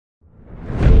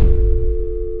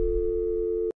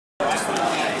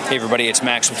Hey everybody, it's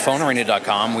Max with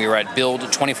PhoneArena.com. We are at Build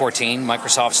 2014,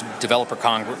 Microsoft's developer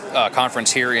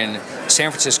conference here in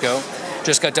San Francisco.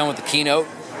 Just got done with the keynote,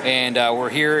 and we're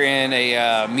here in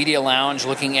a media lounge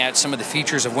looking at some of the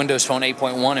features of Windows Phone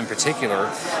 8.1 in particular.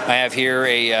 I have here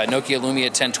a Nokia Lumia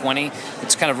 1020.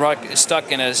 It's kind of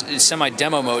stuck in a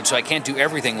semi-demo mode, so I can't do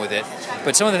everything with it.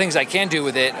 But some of the things I can do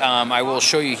with it, I will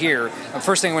show you here. The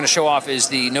first thing I'm going to show off is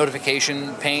the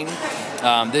notification pane.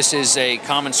 This is a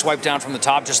common swipe down from the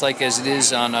top, just like as it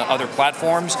is on other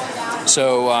platforms.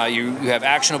 So you have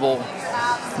actionable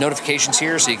notifications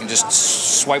here, so you can just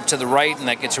swipe to the right and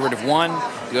that gets rid of one.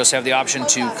 You also have the option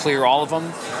to clear all of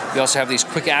them. You also have these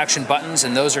quick action buttons,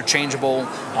 and those are changeable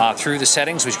through the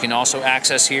settings, which you can also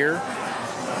access here,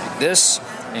 like this.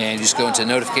 And you just go into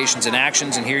notifications and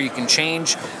actions, and here you can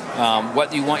change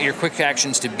what you want your quick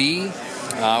actions to be,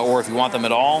 or if you want them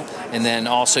at all. And then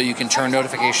also you can turn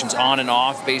notifications on and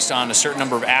off based on a certain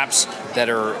number of apps that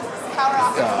are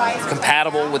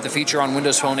compatible with the feature on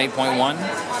Windows Phone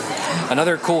 8.1.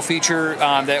 Another cool feature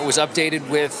that was updated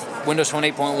with Windows Phone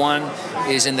 8.1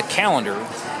 is in the calendar.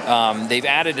 They've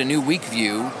added a new week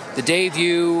view. The day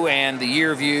view and the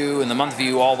year view and the month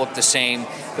view all look the same,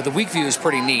 but the week view is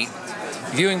pretty neat.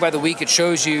 Viewing by the week, it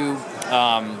shows you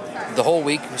the whole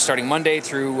week, starting Monday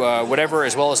through whatever,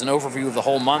 as well as an overview of the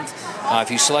whole month.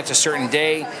 If you select a certain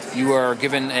day, you are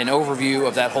given an overview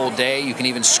of that whole day. You can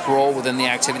even scroll within the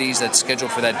activities that's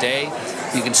scheduled for that day.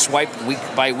 You can swipe week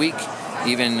by week,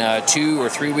 even 2 or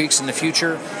 3 weeks in the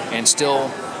future, and still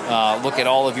look at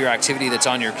all of your activity that's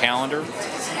on your calendar.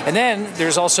 And then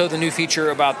there's also the new feature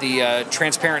about the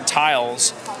transparent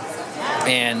tiles,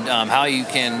 and how you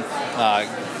can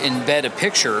embed a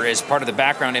picture as part of the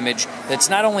background image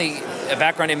that's not only a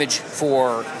background image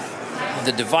for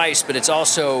the device, but it's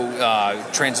also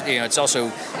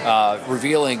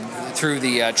revealing through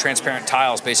the transparent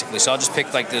tiles, basically. So I'll just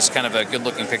pick like this kind of a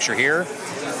good-looking picture here,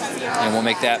 and we'll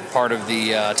make that part of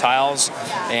the tiles,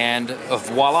 and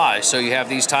voila! So you have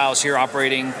these tiles here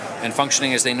operating and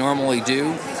functioning as they normally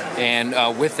do,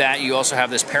 and with that you also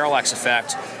have this parallax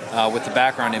effect with the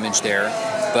background image there.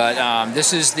 But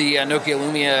this is the Nokia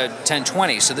Lumia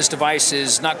 1020, so this device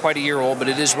is not quite a year old, but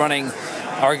it is running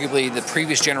arguably the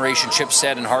previous generation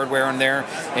chipset and hardware in there,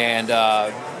 and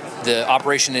the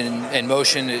operation and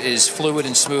motion is fluid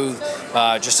and smooth,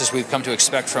 just as we've come to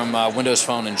expect from Windows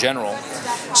Phone in general.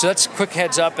 So that's a quick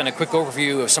heads up and a quick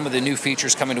overview of some of the new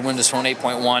features coming to Windows Phone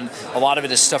 8.1. A lot of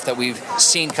it is stuff that we've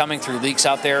seen coming through leaks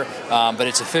out there, but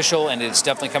it's official and it's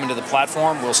definitely coming to the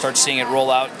platform. We'll start seeing it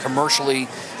roll out commercially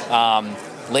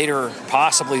later,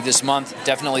 possibly this month,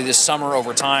 definitely this summer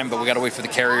over time, but we got to wait for the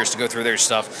carriers to go through their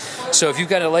stuff. So if you've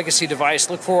got a legacy device,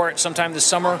 look for it sometime this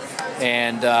summer,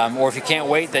 and or if you can't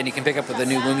wait, then you can pick up the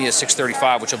new Lumia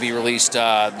 635, which will be released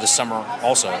this summer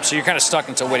also. So you're kind of stuck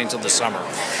waiting until this summer.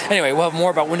 Anyway, we'll have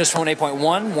more about Windows Phone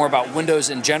 8.1, more about Windows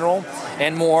in general,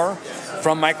 and more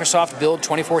from Microsoft Build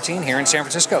 2014 here in San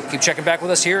Francisco. Keep checking back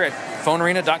with us here at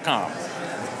PhoneArena.com.